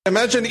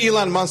Imagine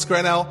Elon Musk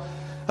right now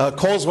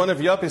calls one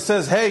of you up. He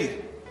says, "Hey,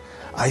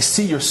 I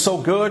see you're so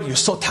good. You're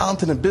so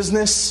talented in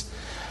business.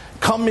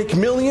 Come make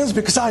millions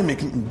because I make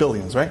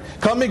billions, right?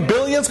 Come make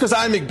billions because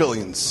I make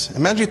billions."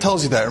 Imagine he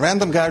tells you that. A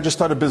random guy just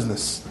started a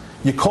business.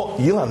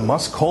 Elon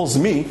Musk calls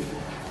me,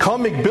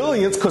 "Come make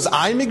billions because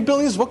I make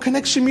billions." What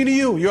connection me to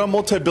you? You're a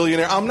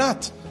multi-billionaire. I'm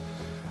not.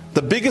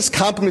 The biggest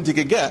compliment you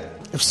could get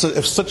if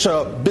such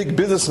a big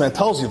businessman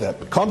tells you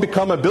that. Come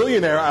become a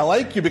billionaire. I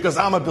like you because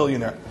I'm a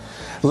billionaire.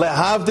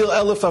 Lehavdil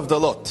elef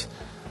avdalot.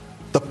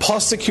 The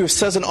pasuk here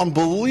says an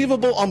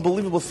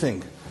unbelievable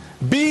thing.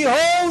 Be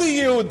holy,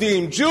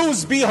 Yehudim.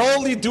 Jews, be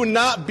holy. Do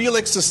not be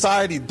like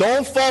society.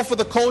 Don't fall for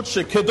the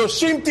culture.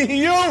 Kedoshim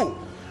tihiyu.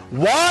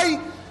 Why?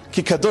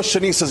 Ki kadosh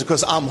shani says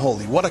because I'm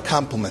holy. What a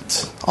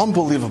compliment.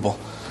 Unbelievable.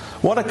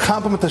 What a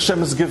compliment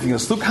Hashem is giving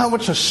us. Look how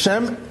much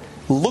Hashem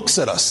looks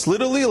at us.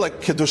 Literally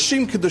like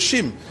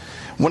kedoshim.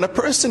 When a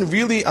person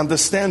really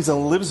understands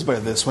and lives by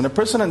this, when a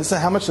person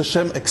understands how much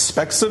Hashem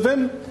expects of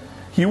him,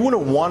 he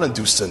wouldn't want to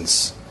do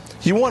sins.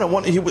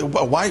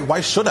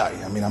 Why should I?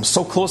 I mean, I'm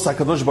so close to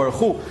HaKadosh Baruch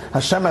Hu.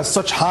 Hashem has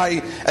such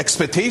high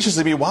expectations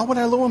of me. Why would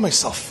I lower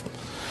myself?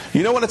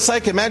 You know what it's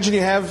like? Imagine you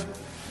have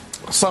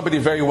somebody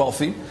very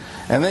wealthy,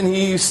 and then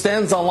he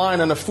stands online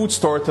in a food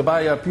store to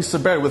buy a piece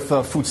of bread with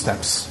food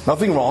stamps.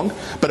 Nothing wrong.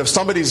 But if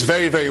somebody's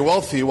very, very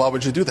wealthy, why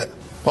would you do that?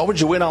 Why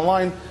would you wait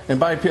online and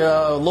buy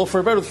a loaf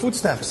of bread with food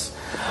stamps?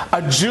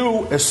 A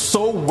Jew is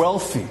so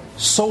wealthy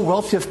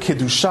of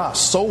Kedusha,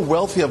 so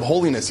wealthy of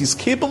holiness. He's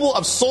capable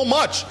of so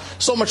much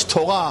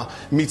Torah,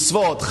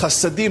 mitzvot,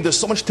 chasadim. There's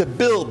so much to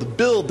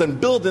build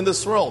in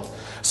this world.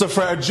 So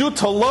for a Jew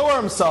to lower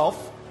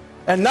himself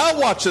and not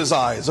watch his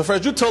eyes, or for a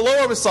Jew to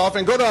lower himself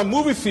and go to a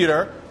movie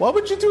theater, why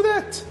would you do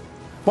that?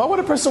 Why would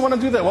a person want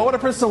to do that? Why would a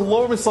person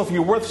lower himself?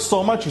 You're worth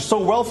so much, you're so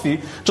wealthy,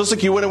 just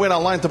like you wouldn't wait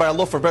online to buy a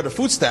loaf of bread or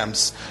food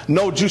stamps.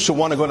 No Jew should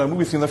want to go to a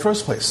movie theater in the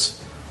first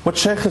place. What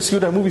sheikh is you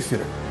to a movie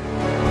theater?